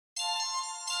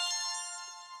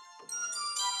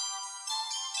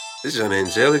This junt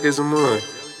angelic as a mud.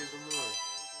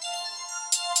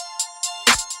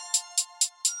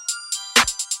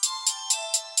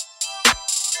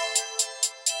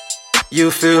 You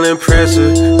feelin'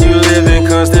 pressure, you live in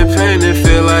constant pain and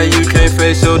feel like you can't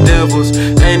face your devils.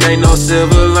 Ain't no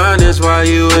silver linings while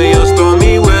you in your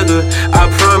stormy weather.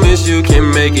 I promise you can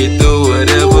make it through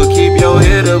whatever. Keep your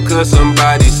head up cause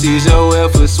somebody sees your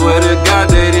effort. Swear to God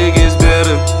that it gets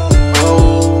better.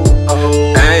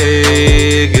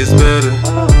 Hey, it gets better.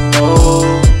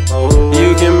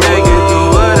 You can make it through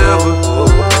whatever.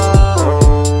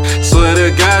 Swear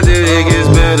to God that it gets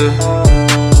better.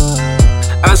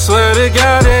 I swear to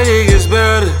God that it gets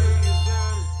better.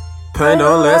 Pain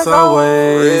don't last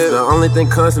always. The only thing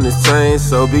constant is change.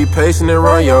 So be patient and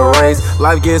run your race.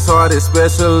 Life gets hard,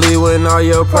 especially when all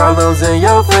your problems in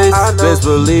your face. Best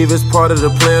believe it's part of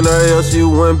the plan, or else you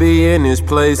wouldn't be in this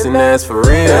place. And that's for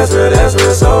real. That's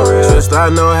real, so real. Trust, I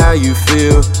know how you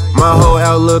feel. My whole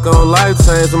outlook on life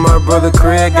changed when my brother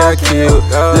Craig got killed.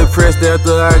 Depressed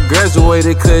after I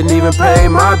graduated, couldn't even pay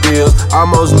my bills.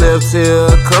 Almost left here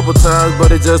a couple times,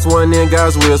 but it just wasn't in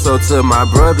God's will. So to my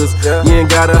brothers, you ain't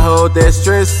gotta hold that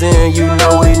stress in. You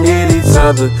know we need each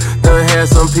other. Done had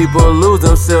some people lose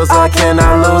themselves, I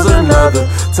cannot lose another.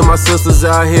 To my sisters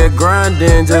out here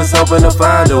grinding, just hoping to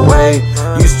find a way.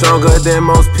 You stronger than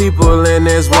most people, and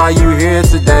that's why you here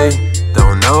today.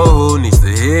 Don't know who needs to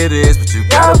hear this, but you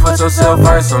gotta put yourself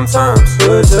first sometimes.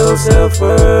 Put yourself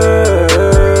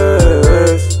first.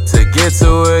 To get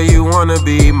to where you wanna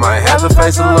be, might have to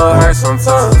face a little hurt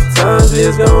sometimes. Sometimes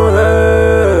it's gon'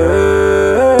 hurt,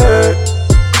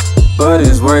 but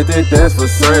it's worth it, that's for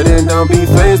certain. Don't be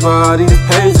fazed by all these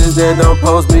pages that don't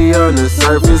post beyond the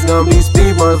surface. Gonna be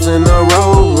speed bumps in the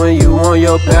road when you on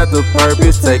your path of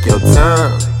purpose. Take your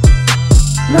time,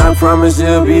 and I promise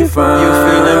you'll be fine. You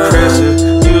feelin' pressure,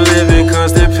 you live in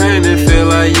constant pain and feel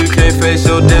like you can't face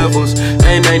your devils.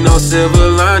 Ain't no silver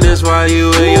linings while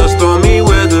you in your stormy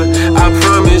weather. I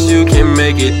promise you can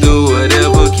make it through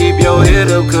whatever. Keep your head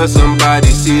up cause somebody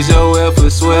sees your effort.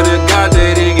 Swear to God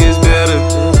that it gets better.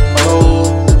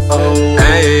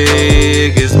 Hey.